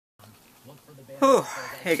Whew.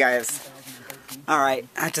 Hey guys. Alright,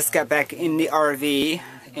 I just got back in the RV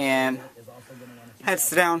and had to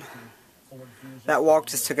sit down. That walk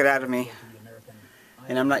just took it out of me.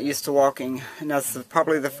 And I'm not used to walking. And that's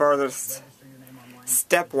probably the farthest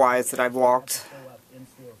step-wise that I've walked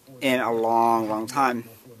in a long, long time.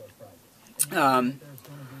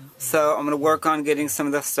 So I'm going to work on getting some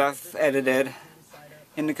of the stuff edited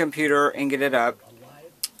in the computer and get it up.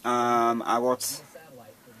 I will...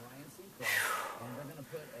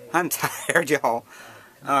 I'm tired, y'all.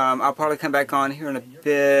 I'll probably come back on here in a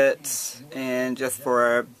bit and just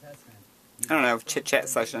for a, I don't know, chit-chat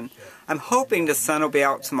session. I'm hoping the sun will be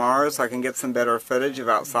out tomorrow so I can get some better footage of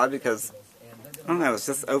outside because, I don't know, it's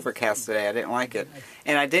just overcast today. I didn't like it.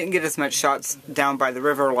 And I didn't get as much shots down by the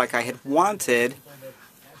river like I had wanted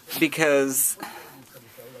because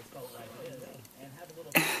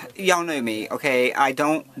y'all know me, okay? I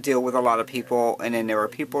don't deal with a lot of people, and then there were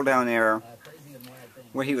people down there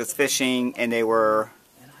where he was fishing, and they were,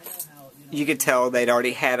 you could tell they'd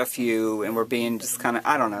already had a few, and were being just kind of,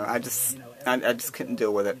 I don't know, I just couldn't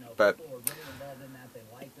deal with it, but,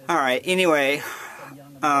 alright, anyway,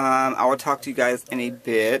 I will talk to you guys in a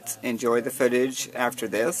bit. Enjoy the footage after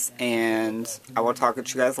this, and I will talk to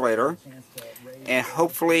you guys later, and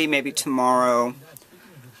hopefully, maybe tomorrow,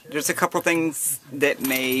 there's a couple things that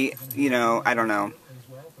may, you know, I don't know,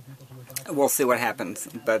 we'll see what happens,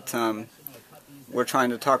 but, we're trying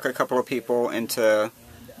to talk a couple of people into,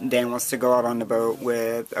 Dan wants to go out on the boat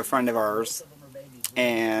with a friend of ours,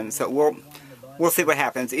 and so we'll see what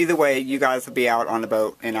happens. Either way, you guys will be out on the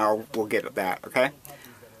boat, and we'll get at that, okay?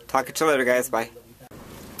 Talk to you later, guys. Bye.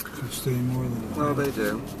 Stay more than well, they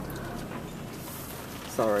do.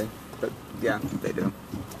 Sorry, but yeah, they do.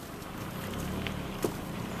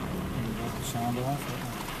 the sound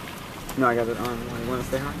off. No, I got it on. You want to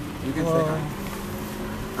say hi? You can say hi.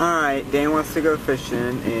 Alright, Dan wants to go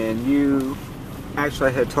fishing, and you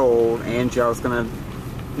actually had told Angie I was going to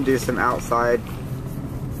do some outside.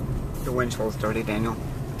 The windshield's dirty, Daniel.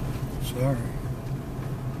 Sorry.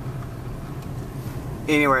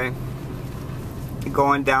 Anyway,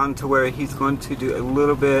 going down to where he's going to do a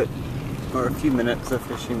little bit, or a few minutes of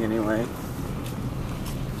fishing anyway.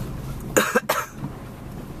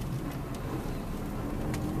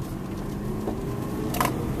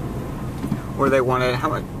 Where they wanted, how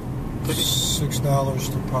much?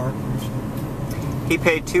 $6 to park or something. He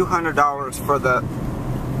paid $200 for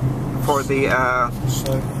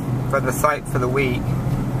the site for the week,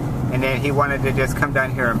 and then he wanted to just come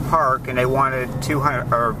down here and park, and they wanted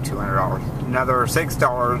 $200, another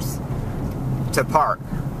 $6 to park,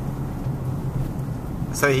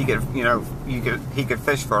 so he could, you know, he could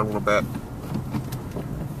fish for a little bit.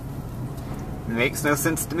 It makes no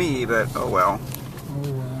sense to me, but oh well.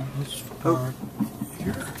 Oh well, let's park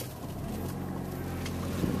here.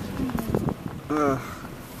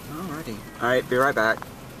 Alrighty. Alright, be right back.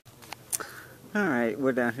 Alright,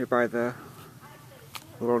 we're down here by the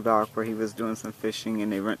little dock where he was doing some fishing,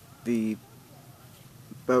 and they rent the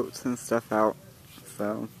boats and stuff out,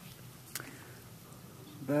 so.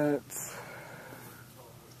 But,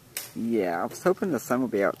 yeah, I was hoping the sun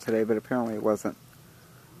would be out today, but apparently it wasn't.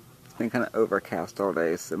 It's been kind of overcast all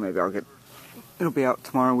day, so maybe it'll be out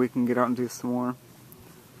tomorrow, we can get out and do some more.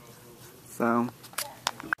 So.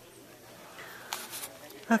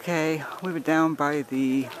 Okay, we were down by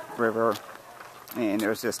the river, and there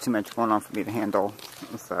was just too much going on for me to handle,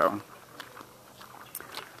 so.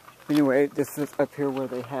 Anyway, this is up here where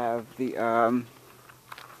they have the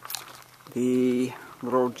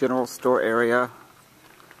little general store area,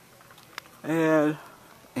 and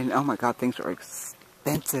oh my god, things are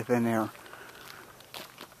expensive in there.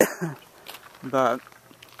 But,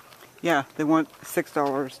 yeah, they want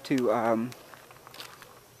 $6 to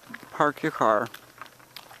park your car,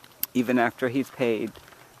 even after he's paid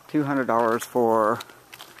 $200 for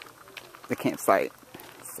the campsite.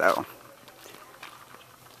 So,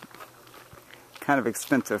 kind of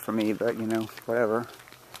expensive for me, but you know, whatever.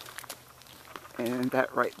 And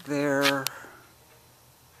that right there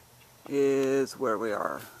is where we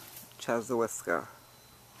are, Chazawiska.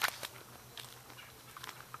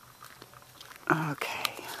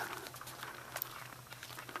 Okay.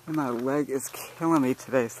 And my leg is killing me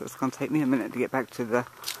today, so it's going to take me a minute to get back to the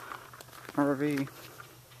RV.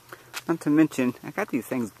 Not to mention, I got these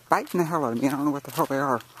things biting the hell out of me. I don't know what the hell they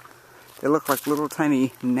are. They look like little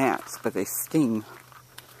tiny gnats, but they sting.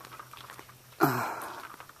 But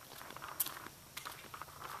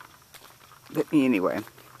anyway,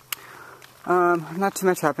 not too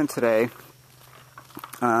much happened today.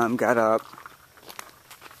 Got up,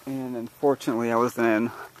 and unfortunately I was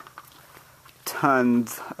in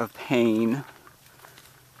tons of pain,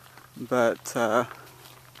 but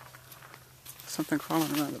something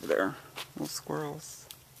crawling around over there. Little squirrels.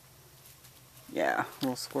 Yeah,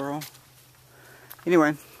 little squirrel.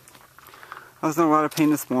 Anyway, I was in a lot of pain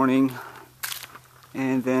this morning,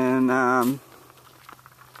 and then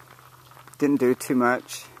didn't do too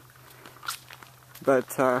much.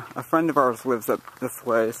 But a friend of ours lives up this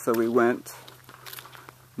way, so we went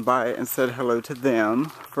by and said hello to them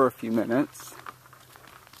for a few minutes,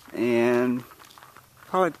 and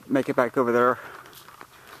probably make it back over there.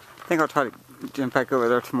 I think I'll try to jump back over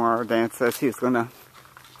there tomorrow. Dan says he's gonna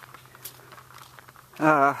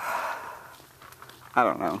I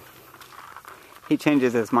don't know. He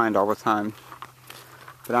changes his mind all the time.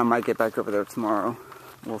 But I might get back over there tomorrow.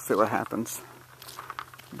 We'll see what happens.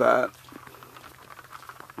 But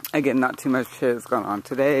again, not too much has gone on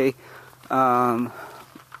today.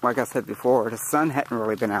 Like I said before, the sun hadn't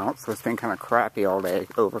really been out, so it's been kind of crappy all day,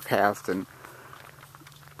 overcast, and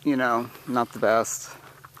you know, not the best.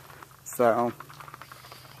 So,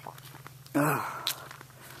 oh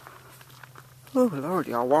Lord,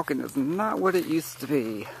 y'all, walking is not what it used to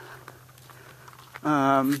be.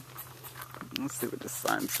 Let's see what this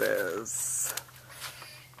sign says.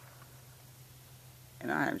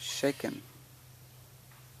 And I am shaking.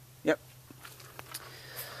 Yep.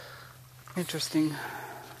 Interesting.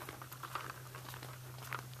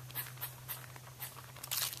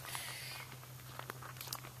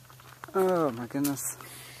 Oh my goodness.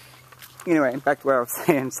 Anyway, back to what I was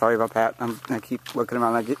saying. Sorry about that. I keep looking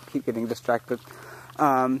around. I keep getting distracted.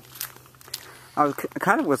 I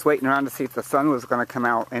kind of was waiting around to see if the sun was going to come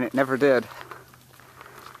out, and it never did.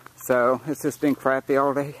 So it's just been crappy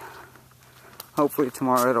all day. Hopefully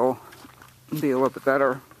tomorrow it'll be a little bit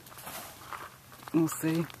better. We'll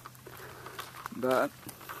see. But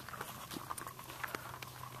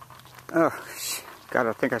oh God,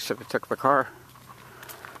 I think I should have took the car.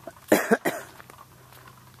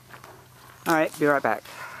 Alright, be right back.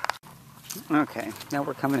 Okay, now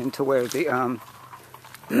we're coming into where the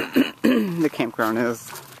the campground is.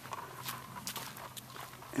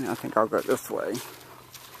 And I think I'll go this way.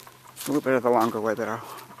 It's a little bit of the longer way that I'll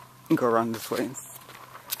go around this way.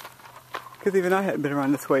 Because even I hadn't been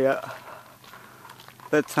around this way yet.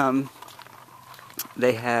 But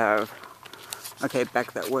they have, okay,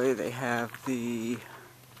 back that way they have the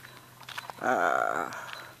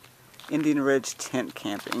Indian Ridge tent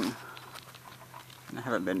camping. And I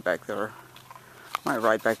haven't been back there. Might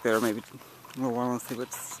ride back there maybe a little while and see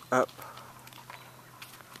what's up.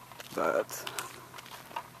 But,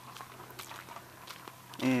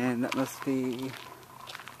 and that must be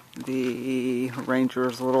the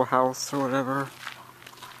ranger's little house or whatever.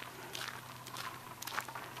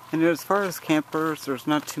 And as far as campers, there's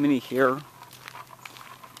not too many here,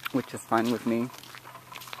 which is fine with me.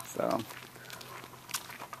 So,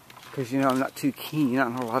 because you know I'm not too keen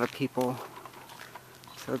on a lot of people.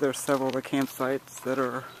 So there's several of the campsites that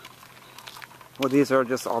are, well, these are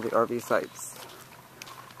just all the RV sites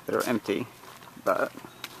that are empty. But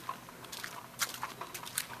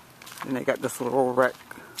then they got this little rec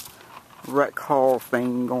hall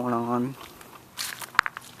thing going on.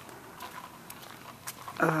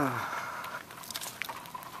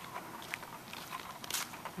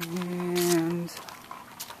 And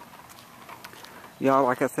y'all,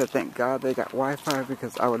 like I said, thank God they got Wi-Fi,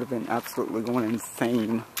 because I would have been absolutely going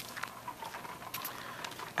insane.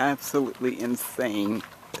 Absolutely insane.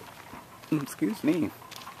 Excuse me.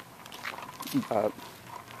 But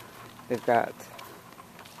they've got,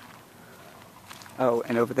 oh,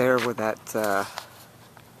 and over there where that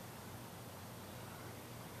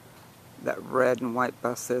red and white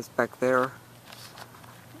bus is back there,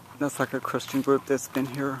 that's like a Christian group that's been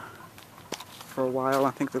here for a while.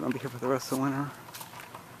 I think they're going to be here for the rest of the winter.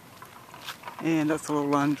 And that's a little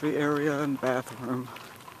laundry area and bathroom.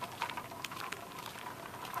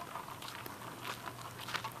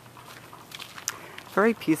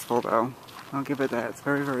 Very peaceful though. I'll give it that. It's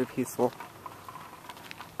very, very peaceful.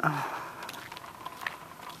 Oh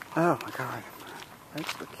my God.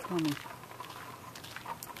 Thanks for killing me.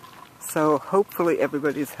 So hopefully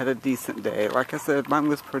everybody's had a decent day. Like I said, mine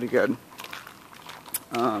was pretty good.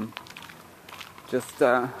 Just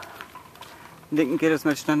didn't get as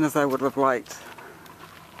much done as I would have liked.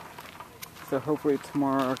 So hopefully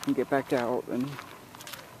tomorrow I can get back out and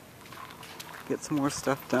get some more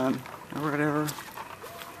stuff done or whatever.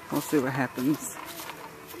 We'll see what happens.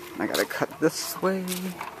 I gotta cut this way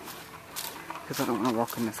because I don't want to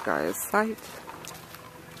walk in this guy's sight.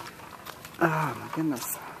 Oh my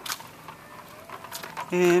goodness.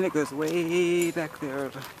 And it goes way back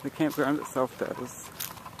there. The campground itself does.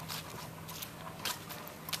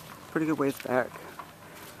 pretty good ways back.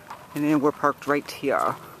 And then we're parked right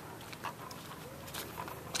here.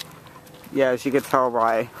 Yeah, as you can tell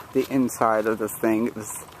by the inside of this thing, it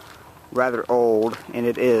was rather old, and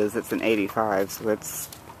it is. It's an 85, so it's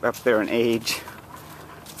up there in age.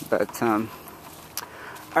 But,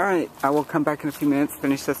 alright, I will come back in a few minutes,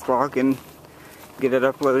 finish this vlog, and get it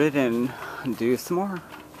uploaded, and do some more.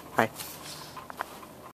 Bye.